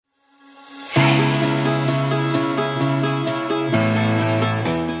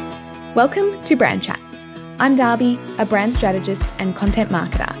Welcome to Brand Chats. I'm Darby, a brand strategist and content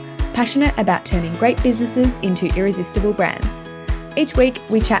marketer, passionate about turning great businesses into irresistible brands. Each week,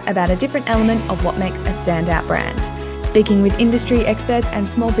 we chat about a different element of what makes a standout brand, speaking with industry experts and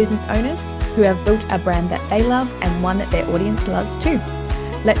small business owners who have built a brand that they love and one that their audience loves too.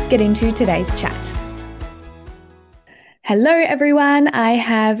 Let's get into today's chat. Hello, everyone. I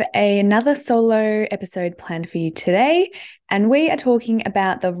have another solo episode planned for you today, and we are talking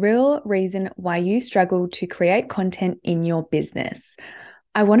about the real reason why you struggle to create content in your business.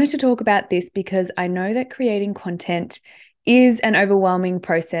 I wanted to talk about this because I know that creating content is an overwhelming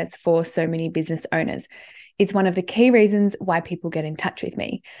process for so many business owners. It's one of the key reasons why people get in touch with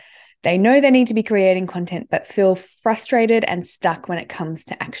me. They know they need to be creating content, but feel frustrated and stuck when it comes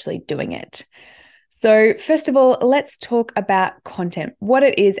to actually doing it. So first of all, let's talk about content, what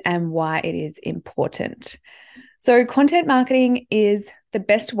it is and why it is important. So content marketing is the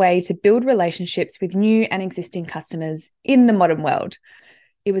best way to build relationships with new and existing customers in the modern world.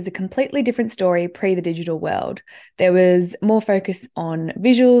 It was a completely different story pre the digital world. There was more focus on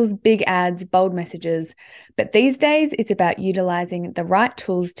visuals, big ads, bold messages, but these days it's about utilizing the right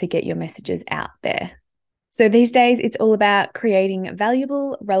tools to get your messages out there. So these days, it's all about creating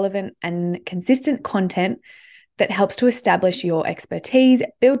valuable, relevant, and consistent content that helps to establish your expertise,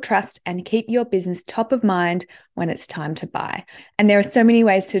 build trust, and keep your business top of mind when it's time to buy. And there are so many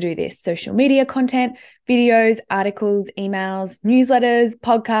ways to do this: social media content, videos, articles, emails, newsletters,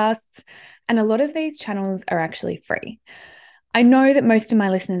 podcasts, and a lot of these channels are actually free. I know that most of my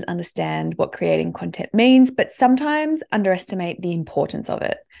listeners understand what creating content means, but sometimes underestimate the importance of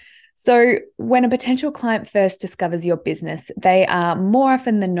it. So when a potential client first discovers your business, they are more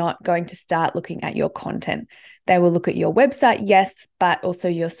often than not going to start looking at your content. They will look at your website, yes, but also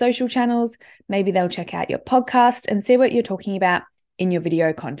your social channels. Maybe they'll check out your podcast and see what you're talking about in your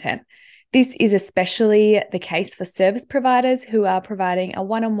video content. This is especially the case for service providers who are providing a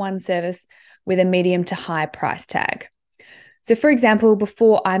one-on-one service with a medium to high price tag. So for example,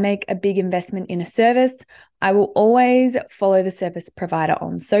 before I make a big investment in a service, I will always follow the service provider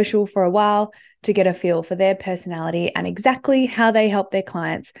on social for a while to get a feel for their personality and exactly how they help their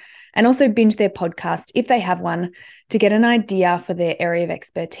clients, and also binge their podcast if they have one to get an idea for their area of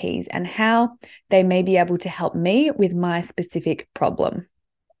expertise and how they may be able to help me with my specific problem.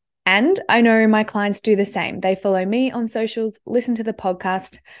 And I know my clients do the same. They follow me on socials, listen to the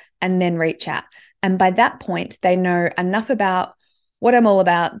podcast, and then reach out. And by that point, they know enough about what I'm all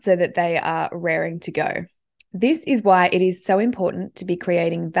about so that they are raring to go. This is why it is so important to be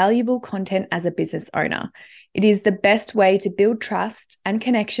creating valuable content as a business owner. It is the best way to build trust and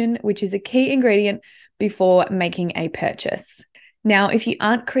connection, which is a key ingredient before making a purchase. Now, if you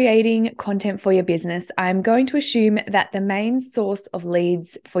aren't creating content for your business, I'm going to assume that the main source of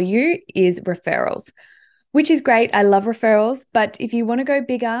leads for you is referrals, which is great. I love referrals, but if you want to go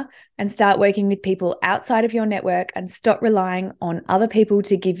bigger and start working with people outside of your network and stop relying on other people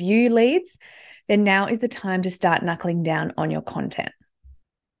to give you leads, then now is the time to start knuckling down on your content.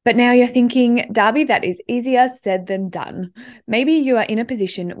 But now you're thinking, Darby, that is easier said than done. Maybe you are in a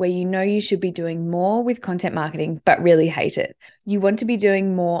position where you know you should be doing more with content marketing, but really hate it. You want to be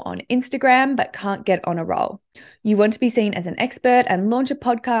doing more on Instagram, but can't get on a roll. You want to be seen as an expert and launch a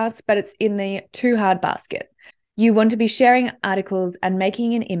podcast, but it's in the too hard basket. You want to be sharing articles and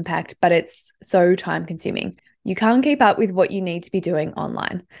making an impact, but it's so time consuming. You can't keep up with what you need to be doing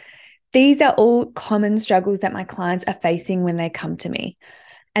online. These are all common struggles that my clients are facing when they come to me.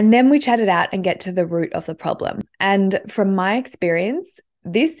 And then we chat it out and get to the root of the problem. And from my experience,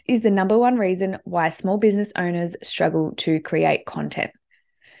 this is the number one reason why small business owners struggle to create content.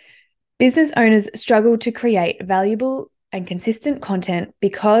 Business owners struggle to create valuable and consistent content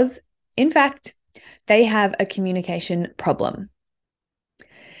because, in fact, they have a communication problem.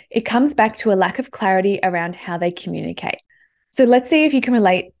 It comes back to a lack of clarity around how they communicate. So let's see if you can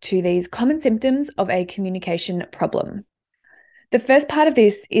relate to these common symptoms of a communication problem. The first part of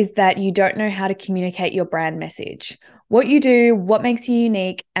this is that you don't know how to communicate your brand message, what you do, what makes you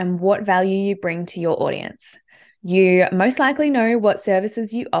unique, and what value you bring to your audience. You most likely know what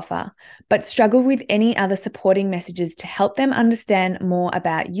services you offer, but struggle with any other supporting messages to help them understand more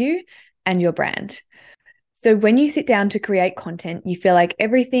about you and your brand. So when you sit down to create content, you feel like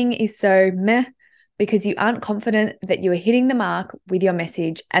everything is so meh because you aren't confident that you are hitting the mark with your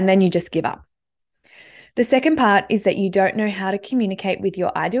message, and then you just give up. The second part is that you don't know how to communicate with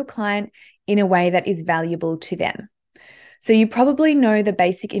your ideal client in a way that is valuable to them. So you probably know the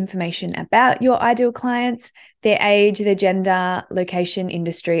basic information about your ideal clients, their age, their gender, location,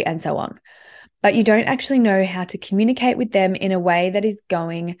 industry, and so on. but you don't actually know how to communicate with them in a way that is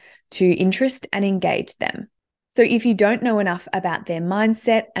going to interest and engage them. So if you don't know enough about their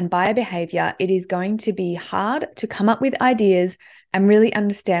mindset and buyer behavior, it is going to be hard to come up with ideas and really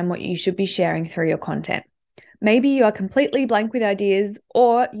understand what you should be sharing through your content. Maybe you are completely blank with ideas,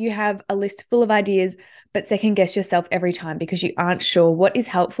 or you have a list full of ideas, but second guess yourself every time because you aren't sure what is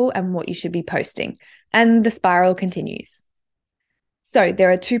helpful and what you should be posting. And the spiral continues. So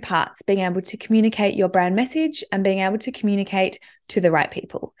there are two parts: being able to communicate your brand message and being able to communicate to the right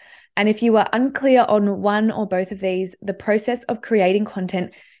people. And if you are unclear on one or both of these, the process of creating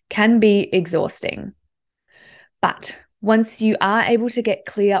content can be exhausting. But once you are able to get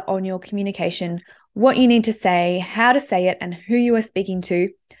clear on your communication, what you need to say, how to say it, and who you are speaking to,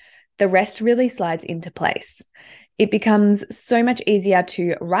 the rest really slides into place. It becomes so much easier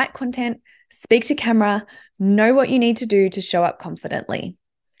to write content, speak to camera, know what you need to do to show up confidently.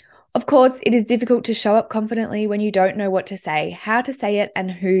 Of course, it is difficult to show up confidently when you don't know what to say, how to say it,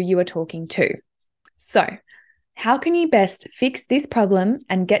 and who you are talking to. So, how can you best fix this problem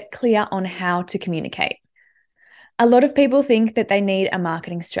and get clear on how to communicate? A lot of people think that they need a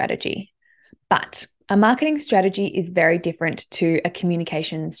marketing strategy, but a marketing strategy is very different to a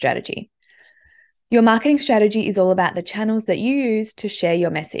communication strategy. Your marketing strategy is all about the channels that you use to share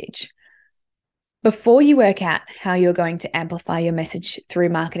your message. Before you work out how you're going to amplify your message through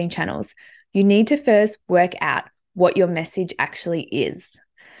marketing channels, you need to first work out what your message actually is.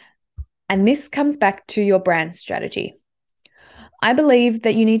 And this comes back to your brand strategy. I believe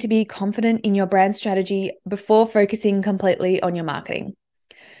that you need to be confident in your brand strategy before focusing completely on your marketing.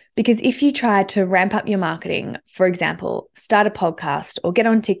 Because if you try to ramp up your marketing, for example, start a podcast or get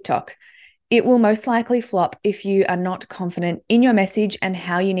on TikTok, it will most likely flop if you are not confident in your message and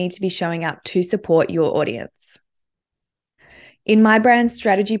how you need to be showing up to support your audience. In my brand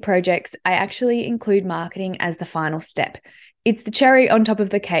strategy projects, I actually include marketing as the final step. It's the cherry on top of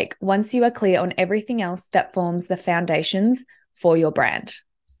the cake once you are clear on everything else that forms the foundations for your brand.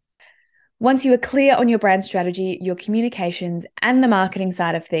 Once you are clear on your brand strategy, your communications, and the marketing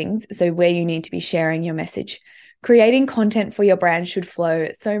side of things, so where you need to be sharing your message, creating content for your brand should flow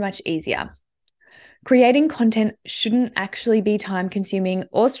so much easier. Creating content shouldn't actually be time-consuming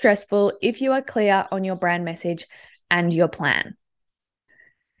or stressful if you are clear on your brand message and your plan.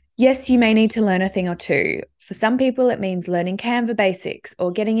 Yes, you may need to learn a thing or two. For some people, it means learning Canva basics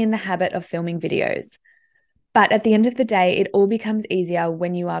or getting in the habit of filming videos. But at the end of the day, it all becomes easier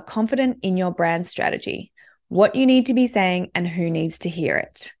when you are confident in your brand strategy, what you need to be saying and who needs to hear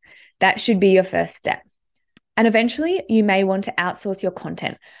it. That should be your first step. And eventually you may want to outsource your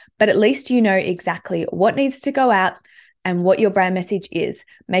content, but at least you know exactly what needs to go out and what your brand message is,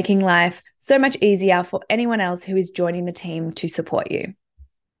 making life so much easier for anyone else who is joining the team to support you.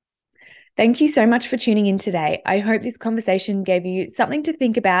 Thank you so much for tuning in today. I hope this conversation gave you something to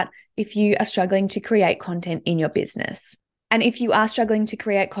think about if you are struggling to create content in your business. And if you are struggling to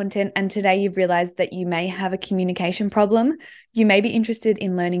create content and today you've realized that you may have a communication problem, you may be interested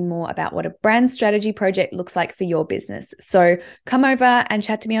in learning more about what a brand strategy project looks like for your business. So come over and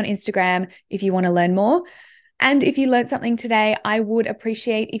chat to me on Instagram if you want to learn more. And if you learned something today, I would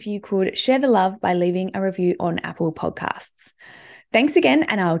appreciate if you could share the love by leaving a review on Apple Podcasts. Thanks again,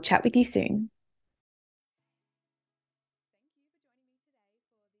 and I'll chat with you soon.